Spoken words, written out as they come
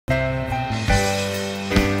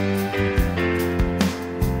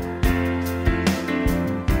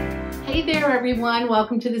everyone.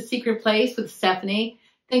 Welcome to The Secret Place with Stephanie.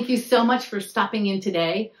 Thank you so much for stopping in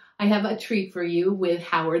today. I have a treat for you with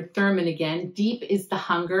Howard Thurman again. Deep is the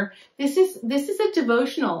Hunger. This is a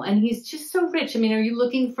devotional, and he's just so rich. I mean, are you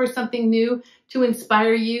looking for something new to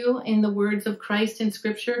inspire you in the words of Christ in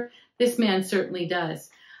Scripture? This man certainly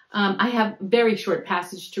does. I have a very short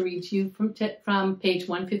passage to read to you from page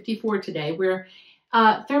 154 today, where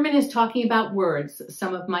Thurman is talking about words,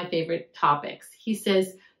 some of my favorite topics. He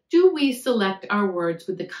says, "Do we select our words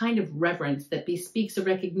with the kind of reverence that bespeaks a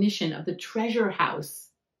recognition of the treasure house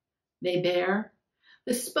they bear?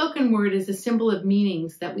 The spoken word is a symbol of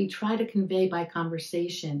meanings that we try to convey by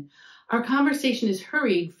conversation. Our conversation is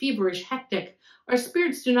hurried, feverish, hectic. Our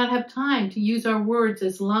spirits do not have time to use our words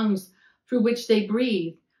as lungs through which they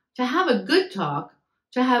breathe. To have a good talk,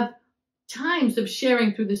 to have times of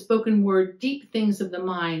sharing through the spoken word deep things of the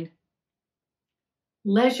mind,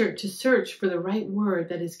 leisure to search for the right word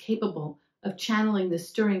that is capable of channeling the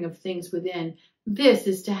stirring of things within. This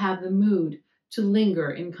is to have the mood to linger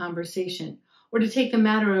in conversation, or to take the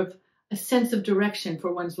matter of a sense of direction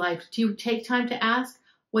for one's life. Do you take time to ask,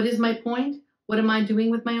 what is my point? What am I doing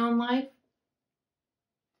with my own life?"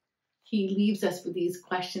 He leaves us with these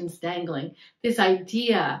questions dangling. This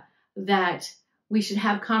idea that we should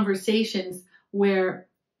have conversations where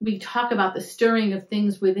we talk about the stirring of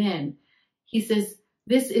things within. He says,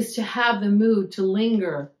 this is to have the mood to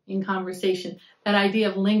linger in conversation. That idea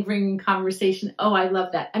of lingering in conversation. Oh, I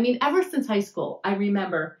love that. I mean, ever since high school, I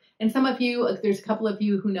remember, and some of you, there's a couple of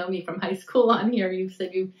you who know me from high school on here. You've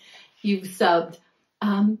said you've subbed.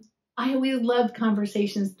 I always loved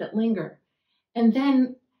conversations that linger. And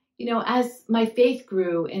then, as my faith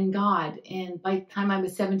grew in God, and by the time I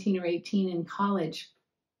was 17 or 18 in college,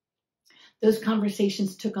 those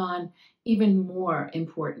conversations took on even more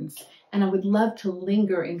importance. And I would love to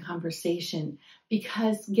linger in conversation,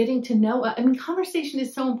 because getting to know, conversation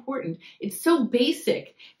is so important. It's so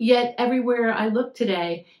basic, yet everywhere I look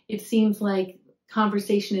today, it seems like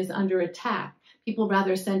conversation is under attack. People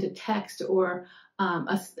rather send a text or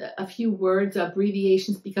a few words,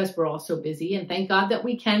 abbreviations, because we're all so busy. And thank God that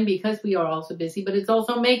we can, because we are also busy, but it's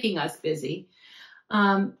also making us busy.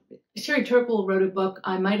 Sherry Turkle wrote a book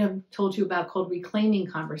I might have told you about called Reclaiming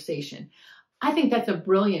Conversation. I think that's a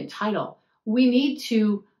brilliant title. We need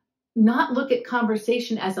to not look at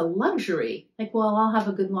conversation as a luxury, like, well, I'll have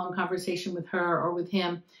a good long conversation with her or with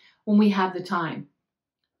him when we have the time.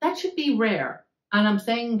 That should be rare. And I'm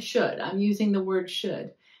saying should. I'm using the word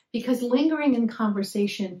should, because lingering in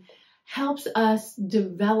conversation helps us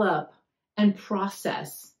develop and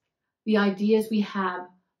process the ideas we have,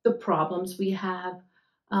 the problems we have,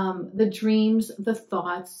 the dreams, the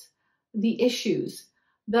thoughts, the issues,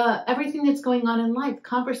 everything that's going on in life.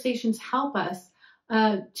 Conversations help us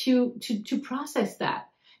to process that.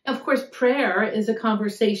 Now, of course, prayer is a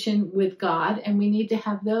conversation with God, and we need to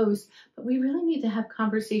have those, but we really need to have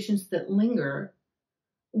conversations that linger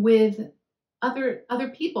with other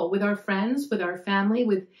people, with our friends, with our family,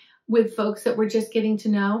 with folks that we're just getting to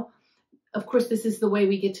know. Of course, this is the way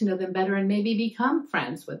we get to know them better and maybe become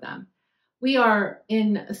friends with them. We are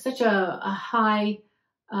in such a high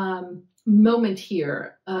moment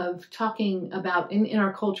here of talking about, in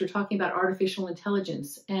our culture, talking about artificial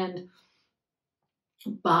intelligence and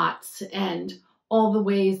bots and all the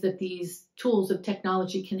ways that these tools of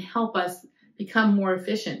technology can help us become more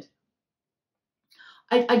efficient.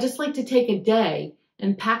 I just like to take a day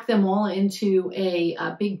and pack them all into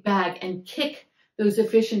a big bag and kick those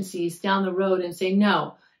efficiencies down the road and say,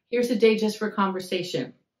 no, here's a day just for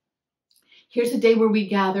conversation. Here's a day where we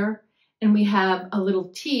gather and we have a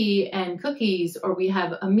little tea and cookies, or we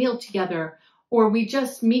have a meal together, or we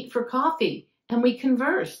just meet for coffee and we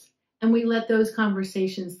converse and we let those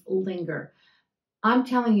conversations linger. I'm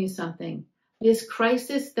telling you something. This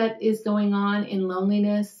crisis that is going on in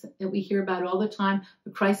loneliness that we hear about all the time,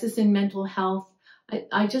 the crisis in mental health.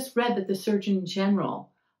 I just read that the Surgeon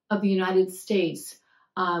General of the United States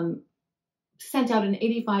sent out an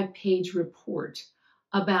 85-page report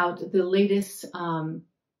about the latest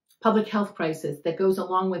public health crisis that goes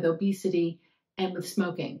along with obesity and with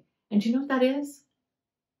smoking. And do you know what that is?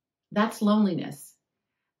 That's loneliness.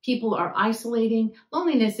 People are isolating.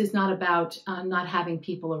 Loneliness is not about not having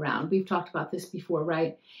people around. We've talked about this before,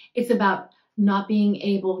 right? It's about not being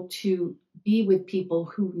able to be with people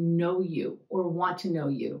who know you or want to know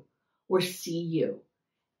you or see you.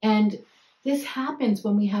 And this happens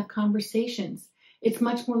when we have conversations. It's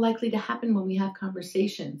much more likely to happen when we have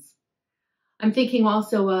conversations. I'm thinking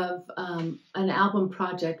also of an album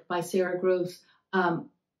project by Sarah Groves, an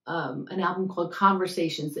album called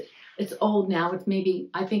Conversations. It's old now. It's maybe,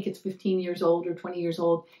 I think it's 15 years old or 20 years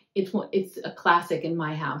old. It's a classic in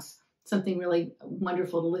my house. Something really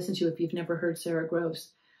wonderful to listen to if you've never heard Sarah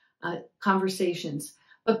Gross. Conversations.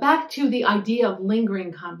 But back to the idea of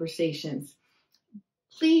lingering conversations.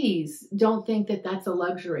 Please don't think that that's a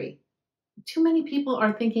luxury. Too many people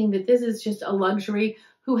are thinking that this is just a luxury.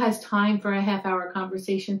 Who has time for a half-hour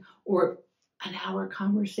conversation or an hour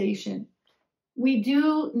conversation? We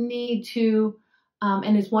do need to,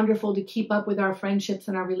 and it's wonderful to keep up with our friendships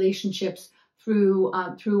and our relationships through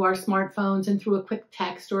our smartphones and through a quick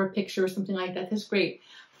text or a picture or something like that. That's great.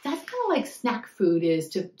 That's kind of like snack food is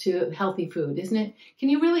to healthy food, isn't it? Can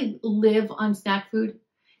you really live on snack food?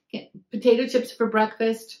 Potato chips for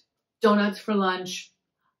breakfast, donuts for lunch,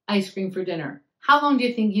 ice cream for dinner. How long do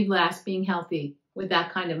you think you'd last being healthy with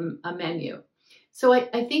that kind of a menu? So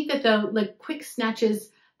I think that the quick snatches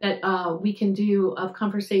that we can do of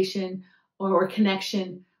conversation or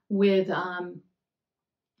connection with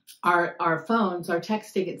our phones, our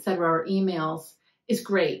texting, etc., our emails is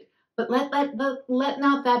great. But let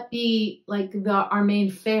not that be like our main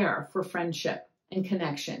fare for friendship and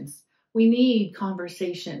connections. We need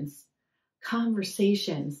conversations.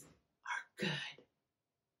 Conversations are good.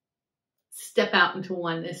 Step out into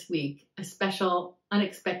one this week, a special,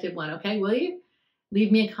 unexpected one, okay? Will you?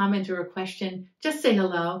 Leave me a comment or a question. Just say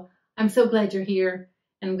hello. I'm so glad you're here.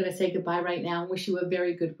 And I'm going to say goodbye right now and wish you a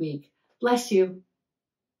very good week. Bless you.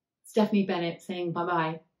 Stephanie Bennett saying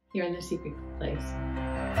bye-bye here in The Secret Place.